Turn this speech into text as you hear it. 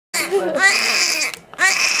I'll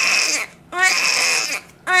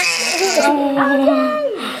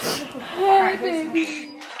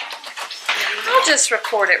just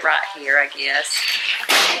record it right here, I guess.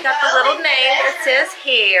 You got the little name that says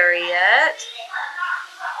Harriet.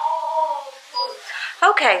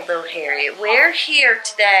 Okay, little Harriet, we're here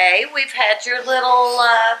today. We've had your little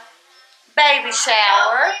baby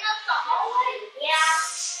shower.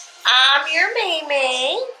 I'm your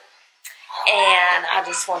Mimi. And I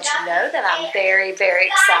just want you to know that I'm very, very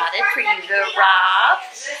excited for you to arrive.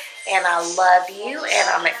 And I love you, and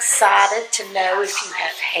I'm excited to know if you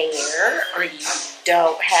have hair or you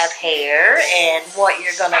don't have hair and what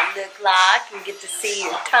you're going to look like, and get to see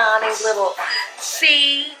your tiny little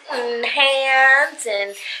feet and hands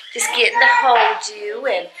and just getting to hold you.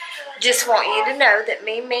 And just want you to know that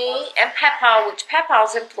Mimi and Papa, which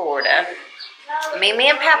Papa's in Florida, Mimi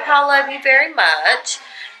and Papa love you very much.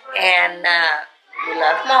 And we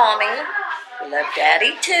love Mommy. We love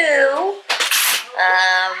Daddy too.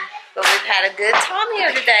 But we've had a good time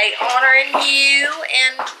here today honoring you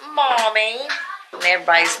and Mommy. And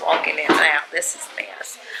everybody's walking in and out. This is a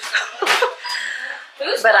mess.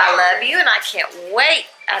 But I love you, and I can't wait.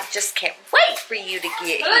 I just can't wait for you to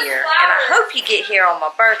get here. And I hope you get here on my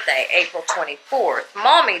birthday, April 24th.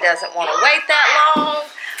 Mommy doesn't want to wait that long.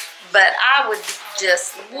 But I would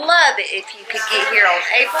just love it if you could get here on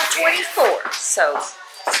April 24th. So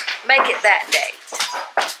make it that date.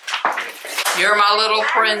 You're my little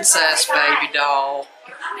princess, baby doll.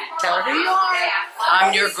 Tell her who you are.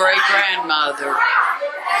 I'm your great-grandmother.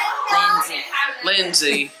 Lindsay.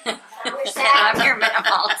 Lindsay. I'm your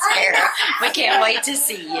mama, Sarah. We can't wait to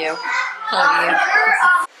see you. Love you.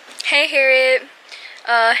 Hey Harriet,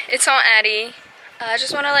 it's Aunt Addie. I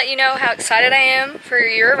just want to let you know how excited I am for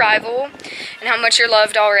your arrival and how much you're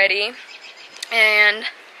loved already, and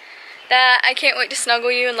that I can't wait to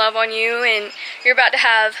snuggle you and love on you, and you're about to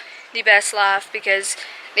have the best life because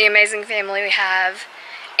the amazing family we have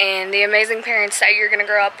and the amazing parents that you're going to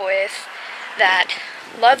grow up with that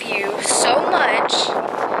love you so much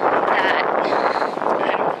that,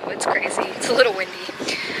 I don't know, it's crazy. It's a little windy.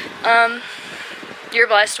 You're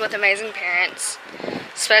blessed with amazing parents,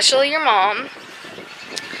 especially your mom.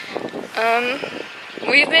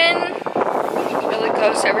 We've been really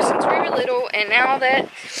close ever since we were little, and now that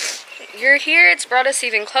you're here, it's brought us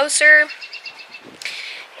even closer.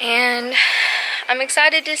 And I'm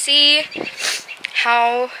excited to see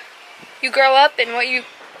how you grow up and what you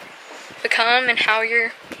become and how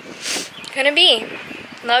you're gonna be.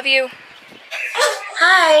 Love you.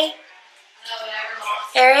 Hi,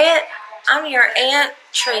 Harriet. I'm your Aunt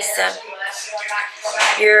Teresa.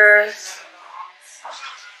 Your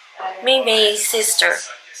Mimi's sister.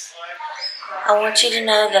 I want you to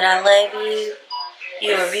know that I love you.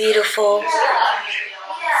 You are beautiful.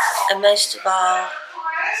 And most of all,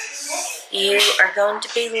 you are going to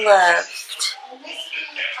be loved.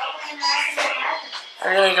 I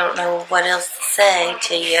really don't know what else to say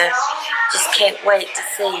to you. Just can't wait to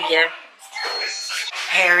see you.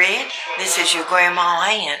 Harriet, this is your Grandma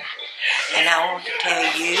Ann. And I want to tell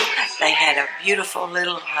you, they had a beautiful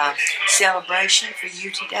little celebration for you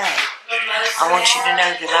today. I want you to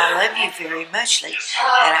know that I love you very much, and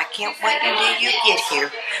I can't wait until you get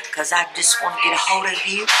here, because I just want to get a hold of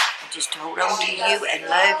you, and just hold on to you, and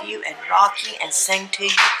love you, and rock you, and sing to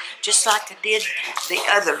you, just like I did the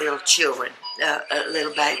other little children,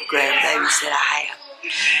 little baby grandbabies that I have.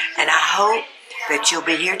 And I hope that you'll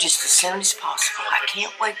be here just as soon as possible. I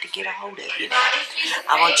can't wait to get a hold of you now.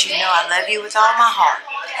 I want you to know I love you with all my heart.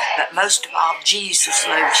 But most of all, Jesus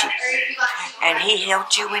loves you. And He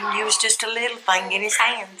helped you when you was just a little thing in His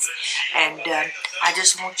hands. And I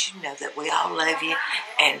just want you to know that we all love you.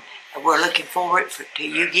 And we're looking forward to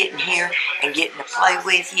you getting here and getting to play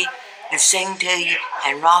with you and sing to you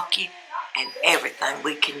and rock you and everything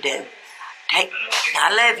we can do. I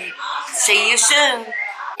love you. See you soon.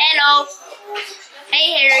 Hello.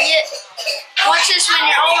 Hey Harriet, watch this when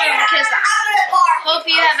you're older because I hope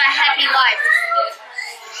you have a happy life.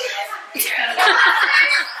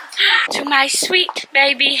 To my sweet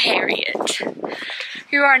baby Harriet,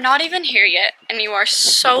 you are not even here yet, and you are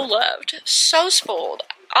so loved, so spoiled.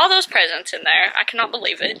 All those presents in there, I cannot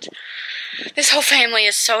believe it. This whole family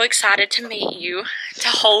is so excited to meet you, to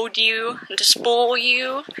hold you, and to spoil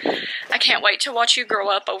you. I can't wait to watch you grow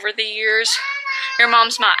up over the years. Your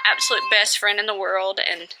mom's my absolute best friend in the world,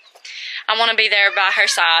 and I want to be there by her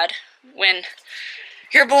side when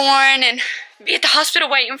you're born and be at the hospital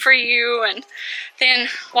waiting for you, and then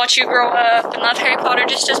watch you grow up and love Harry Potter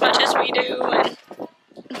just as much as we do, and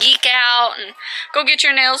geek out and go get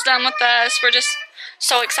your nails done with us. We're just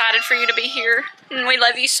so excited for you to be here. And we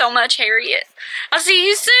love you so much, Harriet. I'll see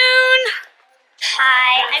you soon.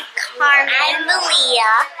 Hi, I'm Carmen,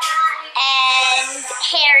 Malia, and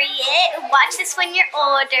Harriet. Watch this when you're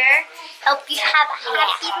older. Hope you have a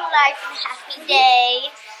happy life and a happy day.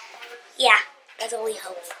 Yeah, that's all we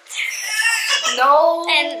hope. No.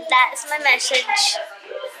 And that's my message.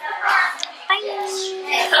 Bye.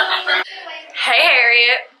 Hey,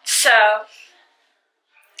 Harriet. So,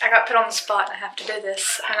 I got put on the spot and I have to do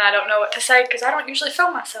this. And I don't know what to say because I don't usually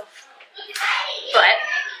film myself. But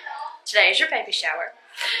today is your baby shower.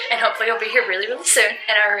 And hopefully you'll be here really, really soon.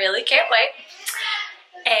 And I really can't wait.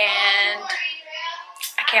 And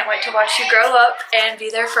I can't wait to watch you grow up and be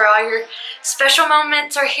there for all your special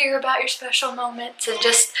moments or hear about your special moments and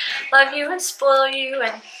just love you and spoil you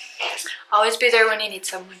and always be there when you need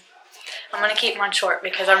someone. I'm going to keep mine short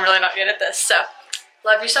because I'm really not good at this. So,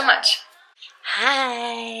 love you so much.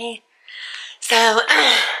 Hi. So,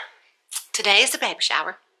 today is the baby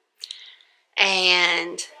shower.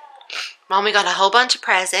 And Mommy got a whole bunch of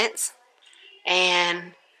presents.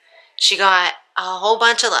 And she got a whole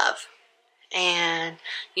bunch of love. And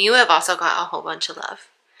you have also got a whole bunch of love.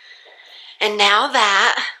 And now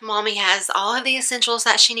that Mommy has all of the essentials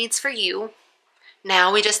that she needs for you,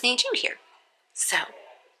 now we just need you here. So,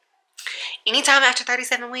 anytime after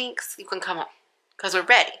 37 weeks, you can come on. Because we're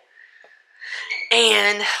ready.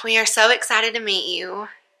 And we are so excited to meet you.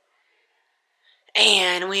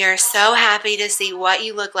 And we are so happy to see what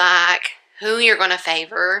you look like, who you're going to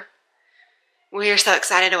favor. We are so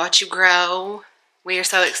excited to watch you grow. We are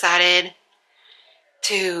so excited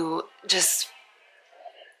to just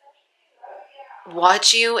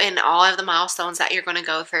watch you and all of the milestones that you're going to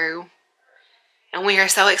go through. And we are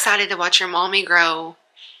so excited to watch your mommy grow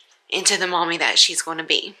into the mommy that she's going to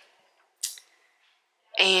be.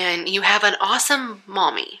 And you have an awesome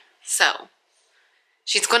mommy. So,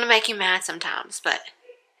 she's going to make you mad sometimes, but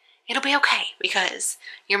it'll be okay because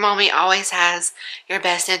your mommy always has your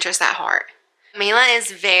best interest at heart. Mila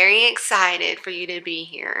is very excited for you to be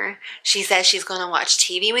here. She says she's going to watch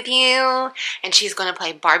TV with you, and she's going to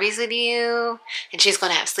play Barbies with you, and she's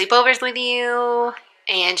going to have sleepovers with you,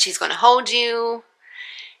 and she's going to hold you,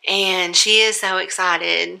 and she is so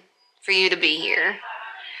excited for you to be here.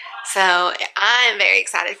 So I'm very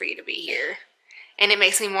excited for you to be here, and it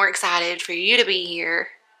makes me more excited for you to be here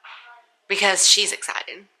because she's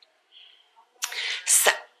excited.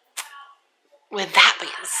 So, with that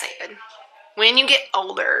being said, when you get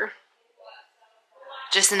older,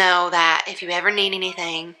 just know that if you ever need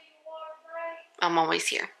anything, I'm always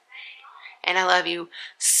here. And I love you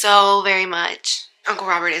so very much. Uncle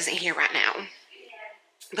Robert isn't here right now.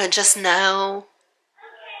 But just know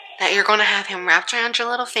that you're going to have him wrapped around your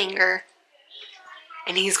little finger.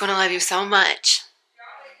 And he's going to love you so much.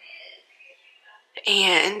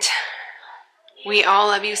 And we all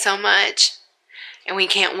love you so much. And we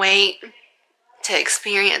can't wait to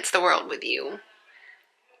experience the world with you.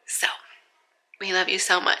 So, we love you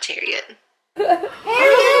so much, Harriet. Harriet!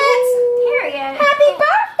 Happy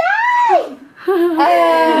birthday! Oh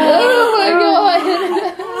my god.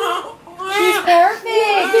 She's perfect!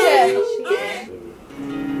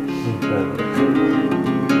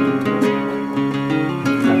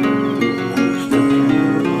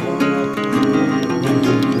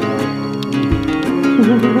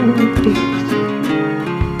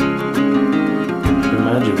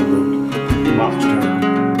 Imagine a little lobster.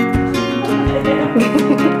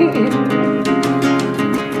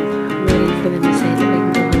 Waiting for them to say that we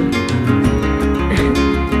can go on.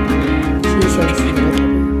 She's so sweet.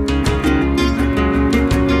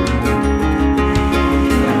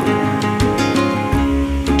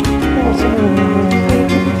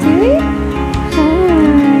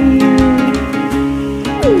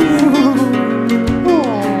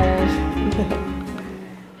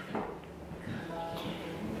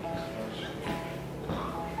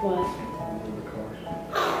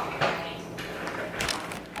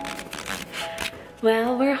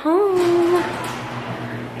 Well, we're home.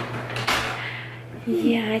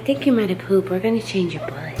 Yeah, I think you might have pooped. We're gonna change your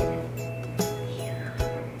butt. Yeah.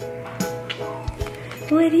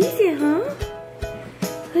 What is it, huh?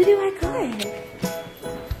 Who do I got?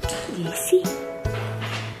 Do you see?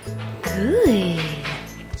 Good.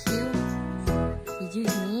 Did you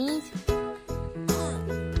sneeze?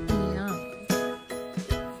 Yeah.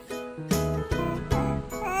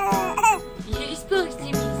 You're supposed to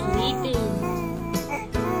be sleeping.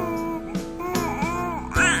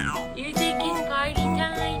 You think it's party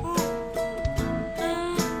time?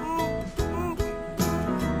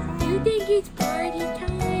 You think it's party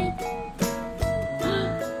time?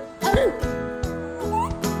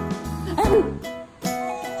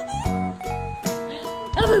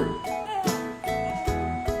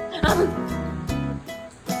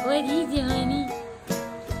 What do you do, honey?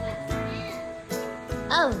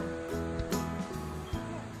 Oh.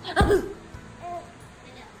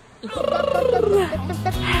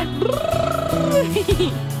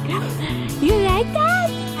 You like that?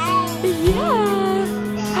 Yeah.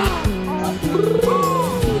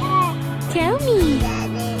 Tell me.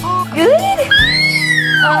 Good?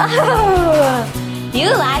 Oh. You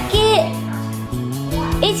like it?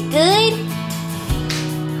 It's good?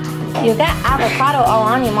 You got avocado all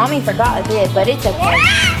on you. Mommy forgot a bit, but it's okay.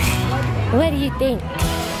 What do you think?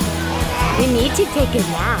 You need to take a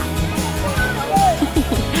nap.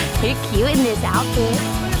 You're cute in this outfit.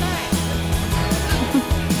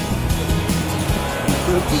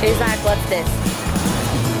 She's like, what's this?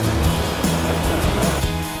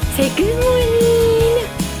 Say good morning.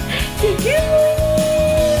 Say good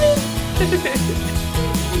morning.